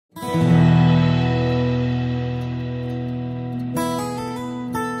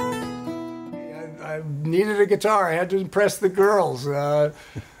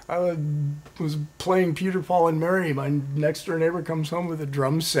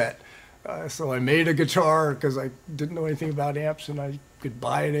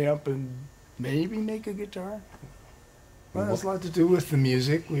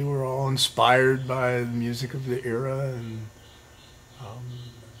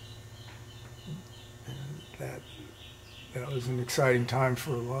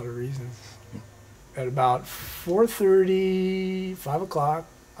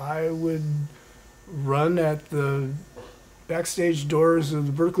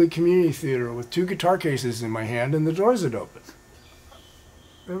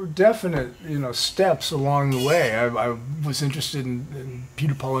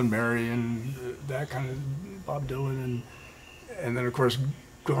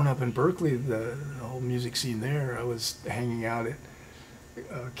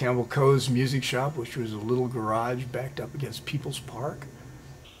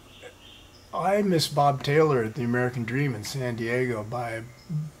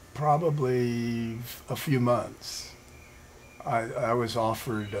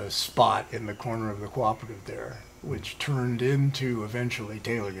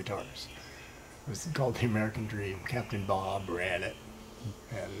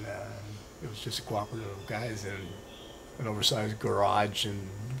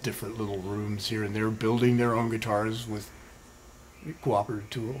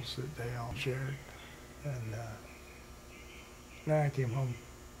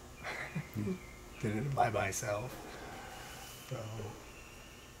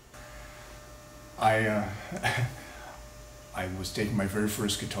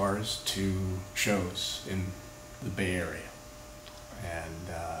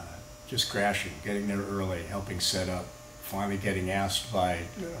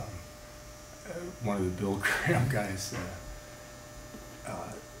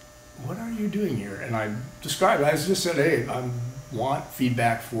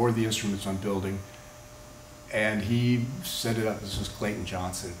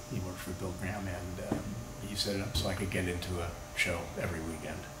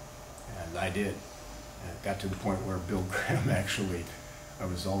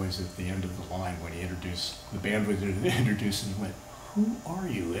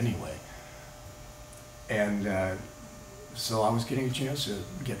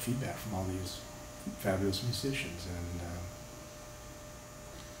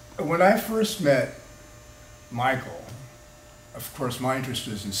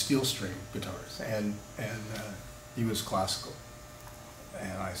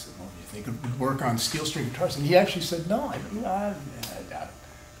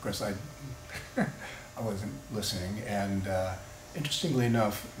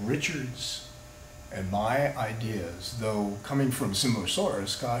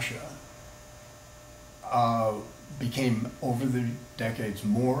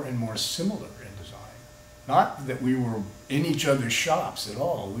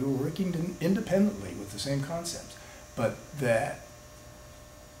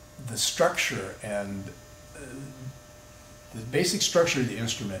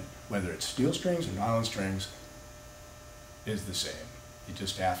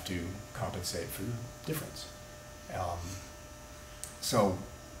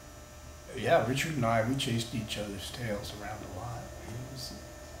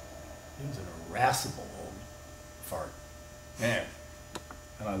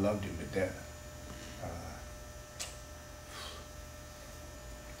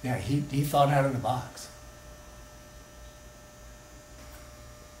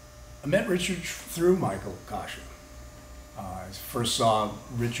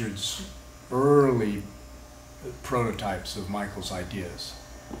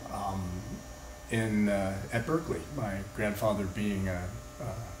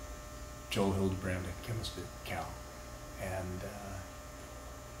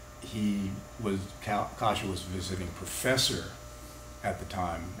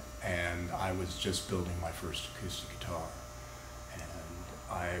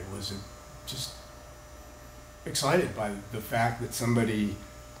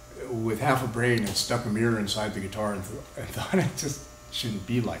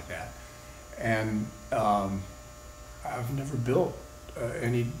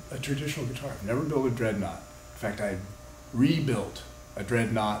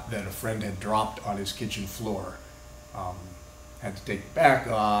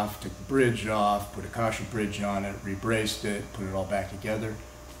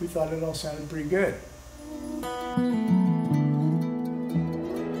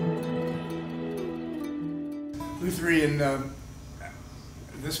Luthiery in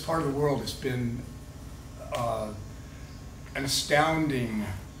this part of the world has been an astounding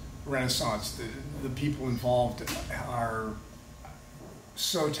renaissance. The people involved are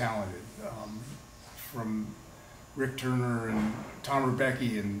so talented, from Rick Turner and Tom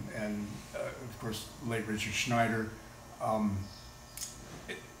Rebecki and of course, late Richard Schneider.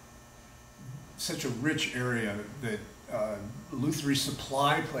 Such a rich area that Luthiery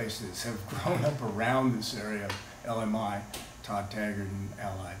supply places have grown up around this area of LMI, Todd Taggart and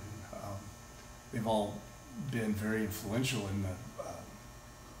Allied. They've all been very influential in the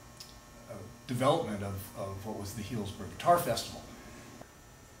development of what was the Healdsburg Guitar Festival.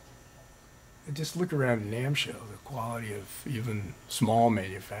 Just look around NAMM show, the quality of even small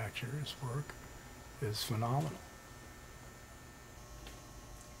manufacturers' work is phenomenal.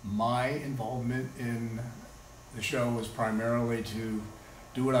 My involvement in the show was primarily to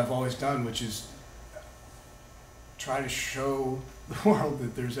do what I've always done, which is try to show the world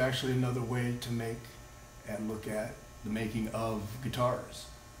that there's actually another way to make and look at the making of guitars.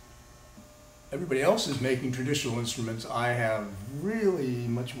 Everybody else is making traditional instruments. I have really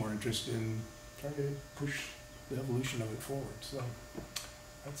much more interest in trying to push the evolution of it forward. So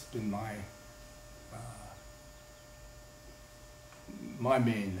that's been my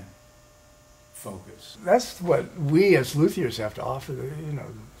main focus. That's what we as luthiers have to offer. You know,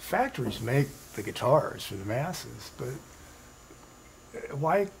 factories make the guitars for the masses, but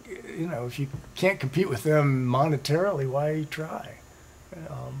why, you know, if you can't compete with them monetarily, why try?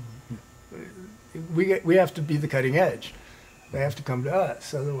 We have to be the cutting edge. They have to come to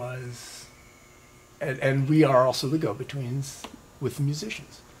us, otherwise, and we are also the go-betweens with the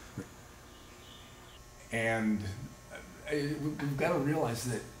musicians. And we've got to realize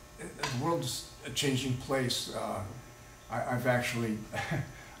that the world's a changing place. I've actually,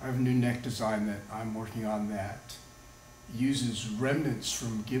 I have a new neck design that I'm working on that uses remnants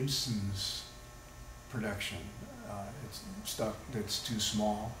from Gibson's production. It's stuff that's too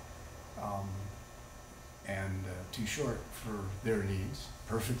small and too short for their needs.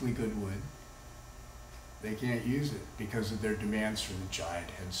 Perfectly good wood. They can't use it because of their demands for the giant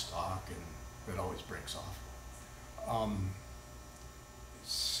headstock, and that always breaks off.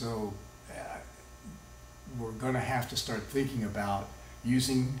 So we're going to have to start thinking about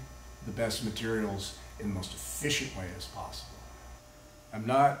using the best materials in the most efficient way as possible. I'm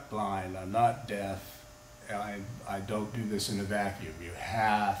not blind, I'm not deaf, I don't do this in a vacuum. You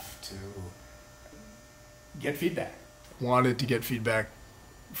have to get feedback. Wanted to get feedback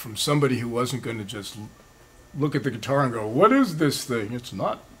from somebody who wasn't going to just look at the guitar and go, what is this thing? It's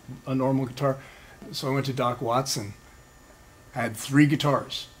not a normal guitar. So I went to Doc Watson. I had 3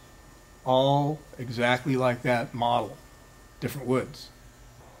 guitars, all exactly like that model, different woods.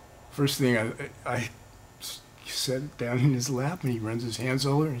 First thing, I set it down in his lap, and he runs his hands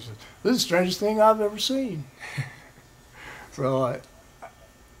over and he says, this is the strangest thing I've ever seen. So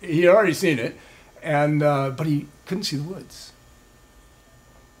he had already seen it, and but he couldn't see the woods.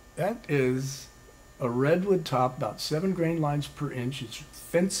 That is a redwood top, about 7 grain lines per inch. It's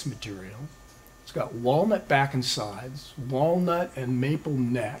fence material. It's got walnut back and sides, walnut and maple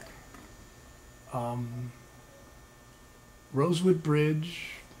neck, rosewood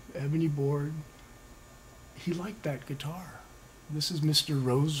bridge, ebony board. He liked that guitar. This is Mr.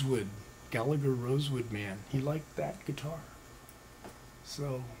 Rosewood, Gallagher Rosewood man. He liked that guitar.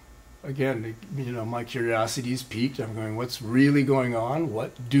 So again, you know, my curiosity's piqued. I'm going, what's really going on?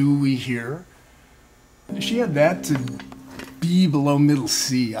 What do we hear? She had that to B below middle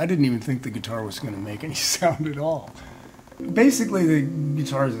C. I didn't even think the guitar was going to make any sound at all. Basically, the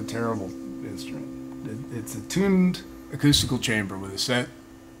guitar is a terrible instrument. It's a tuned acoustical chamber with a set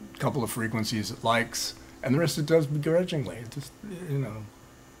couple of frequencies it likes, and the rest it does begrudgingly. It just, you know,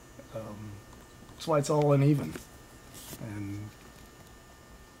 that's why it's all uneven. And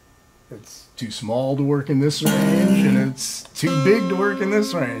it's too small to work in this range, and it's too big to work in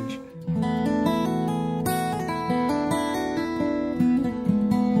this range.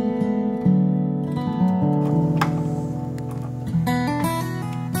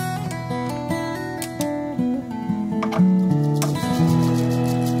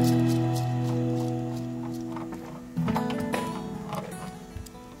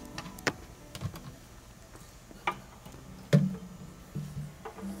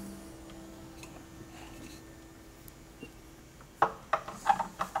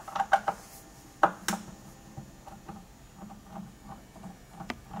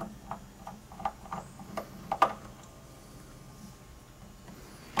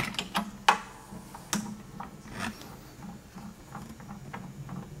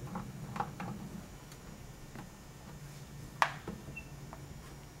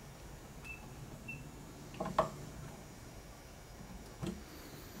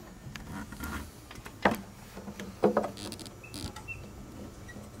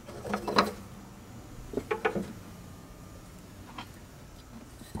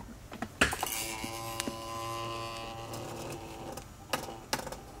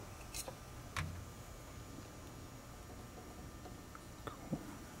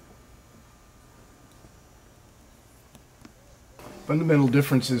 Fundamental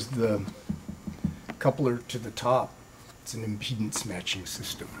difference is the coupler to the top. It's an impedance matching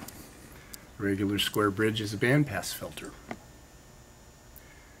system. A regular square bridge is a bandpass filter.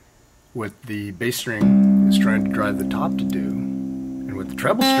 What the bass string is trying to drive the top to do, and what the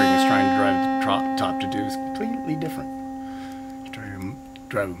treble string is trying to drive the top to do, is completely different. It's trying to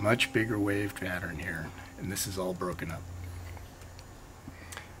drive a much bigger wave pattern here, and this is all broken up.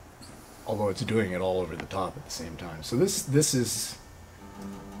 Although it's doing it all over the top at the same time. So this is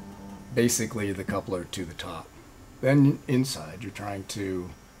basically the coupler to the top. Then inside, you're trying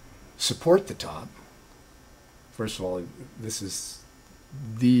to support the top. First of all, this is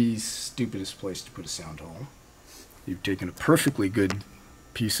the stupidest place to put a sound hole. You've taken a perfectly good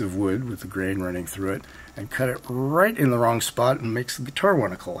piece of wood with the grain running through it and cut it right in the wrong spot and makes the guitar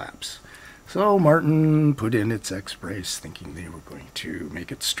want to collapse. So Martin put in its X-brace thinking they were going to make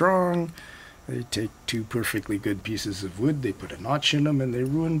it strong. They take two perfectly good pieces of wood, they put a notch in them, and they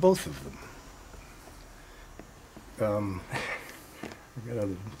ruin both of them. I've got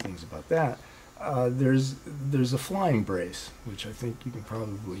other things about that. There's a flying brace, which I think you can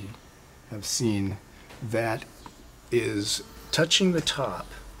probably have seen, that is touching the top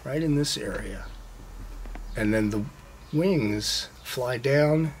right in this area, and then the wings fly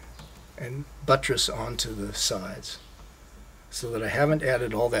down and buttress onto the sides, so that I haven't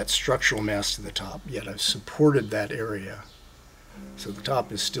added all that structural mass to the top, yet I've supported that area, so the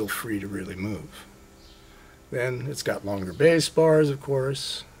top is still free to really move. Then it's got longer bass bars, of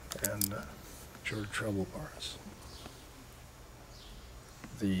course, and shorter treble bars.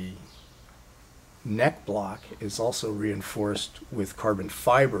 The neck block is also reinforced with carbon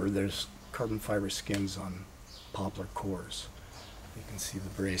fiber. There's carbon fiber skins on poplar cores. You can see the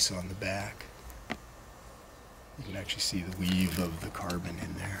brace on the back. You can actually see the weave of the carbon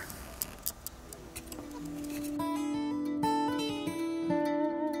in there.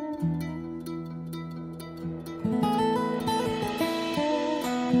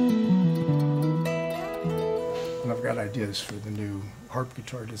 And I've got ideas for the new harp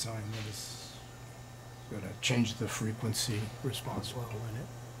guitar design that is going to change the frequency response level in it.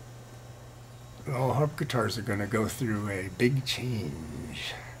 Well, harp guitars are going to go through a big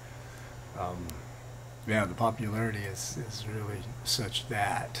change. Yeah, the popularity is really such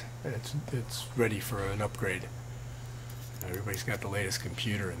that it's ready for an upgrade. Everybody's got the latest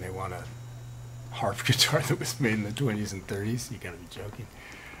computer and they want a harp guitar that was made in the 20s and 30s. You gotta be joking.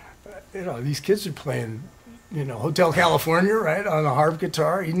 You know, these kids are playing, you know, Hotel California, right, on a harp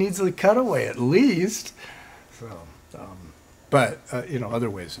guitar. He needs a cutaway at least. So, but you know, other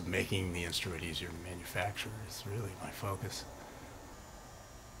ways of making the instrument easier to manufacture is really my focus.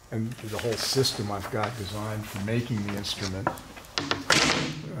 And the whole system I've got designed for making the instrument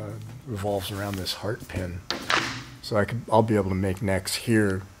revolves around this heart pin. So I'll be able to make necks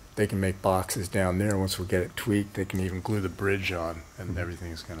here. They can make boxes down there. Once we get it tweaked, they can even glue the bridge on, and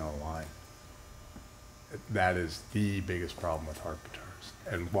everything's going to align. That is the biggest problem with harp guitars,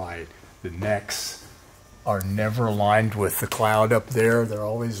 and why the necks are never aligned with the cloud up there. They're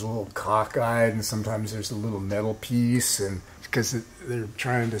always a little cockeyed, and sometimes there's a little metal piece, and because they're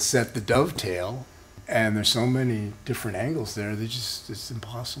trying to set the dovetail, and there's so many different angles there, it's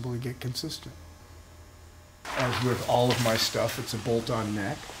impossible to get consistent. As with all of my stuff, it's a bolt-on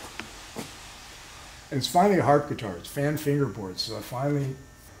neck. And it's finally a harp guitar. It's fan fingerboards, so it's a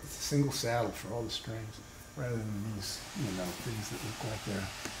single saddle for all the strings, rather than these, you know, things that look like they're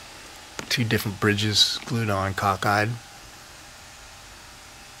two different bridges glued on, cockeyed.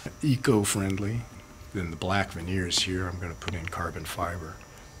 Eco-friendly. Then the black veneers here, I'm going to put in carbon fiber.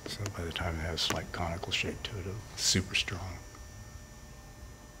 So by the time it has a slight conical shape to it, it'll be super strong.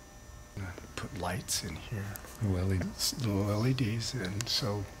 Put lights in here, little LEDs, and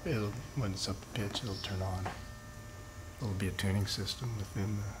so when it's up the pitch, it'll turn on. There'll be a tuning system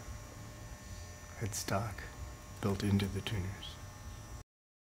within the headstock built into the tuners.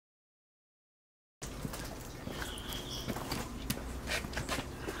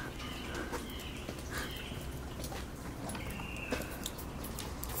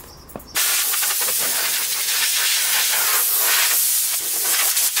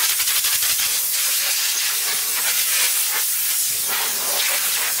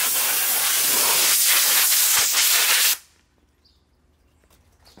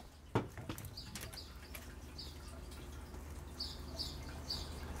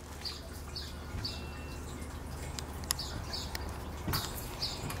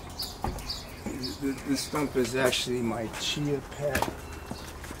 The stump is actually my chia pet.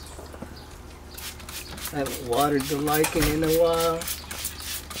 I haven't watered the lichen in a while.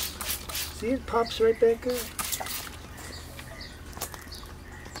 See, it pops right back up.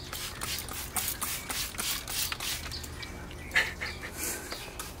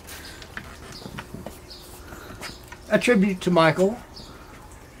 a tribute to Michael,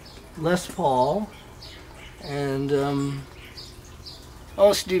 Les Paul, and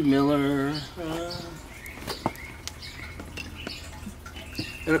Steve Miller,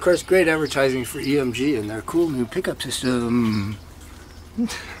 and of course great advertising for EMG and their cool new pickup system.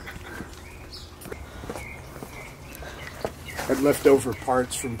 Had leftover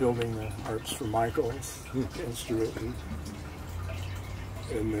parts from building the harps for Michael's instrument,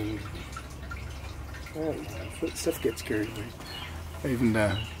 and then stuff gets carried away. I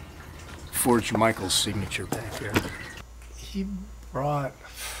even forged Michael's signature back there. He brought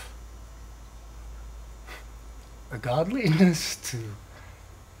a godliness to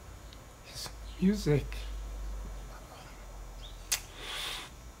his music.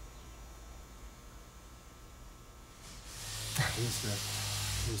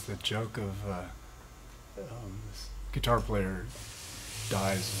 There's the joke of this guitar player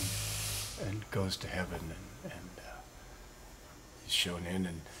dies and goes to heaven, and he's shown in,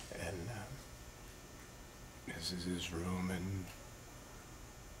 and this is his room, and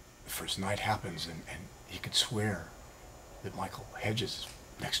the first night happens, and he could swear that Michael Hedges is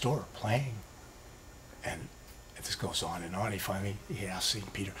next door playing, and this goes on and on. He asks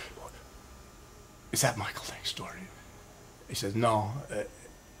St. Peter, "Is that Michael next door?" He says, "No,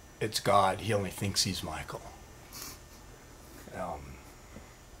 it's God. He only thinks he's Michael."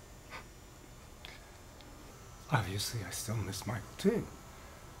 Obviously, I still miss Michael too.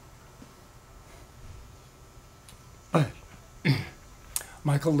 But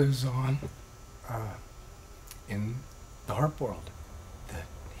Michael lives on in the harp world. That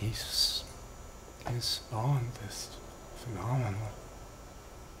he's spawned this phenomenal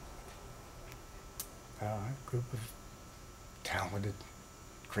group of talented,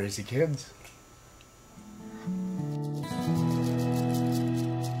 crazy kids.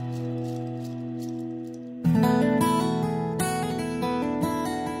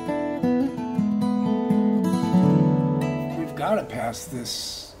 We've got to pass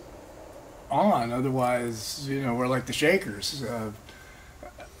this on, otherwise, we're like the Shakers.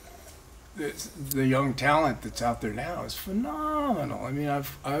 The young talent that's out there now is phenomenal. I mean,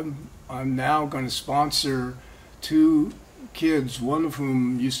 I'm now going to sponsor 2 kids, one of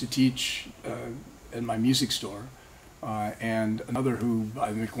whom used to teach in my music store, and another who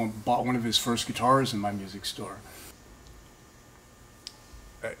I think bought one of his first guitars in my music store.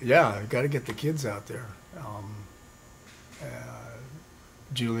 Yeah, I've got to get the kids out there.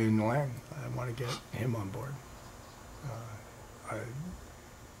 Julian Lang, I want to get him on board. I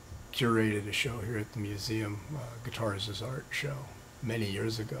curated a show here at the museum, Guitars as Art show, many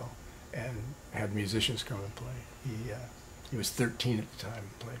years ago, and had musicians come and play. He was 13 at the time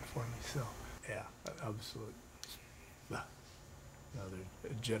and played for me, so yeah, absolute. Another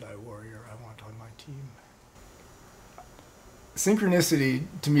Jedi warrior I want on my team. Synchronicity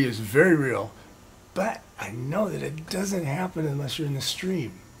to me is very real, but I know that it doesn't happen unless you're in the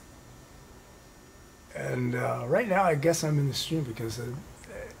stream. And right now I guess I'm in the stream because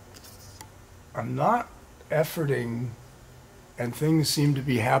I'm not efforting and things seem to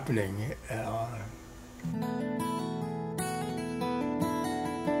be happening.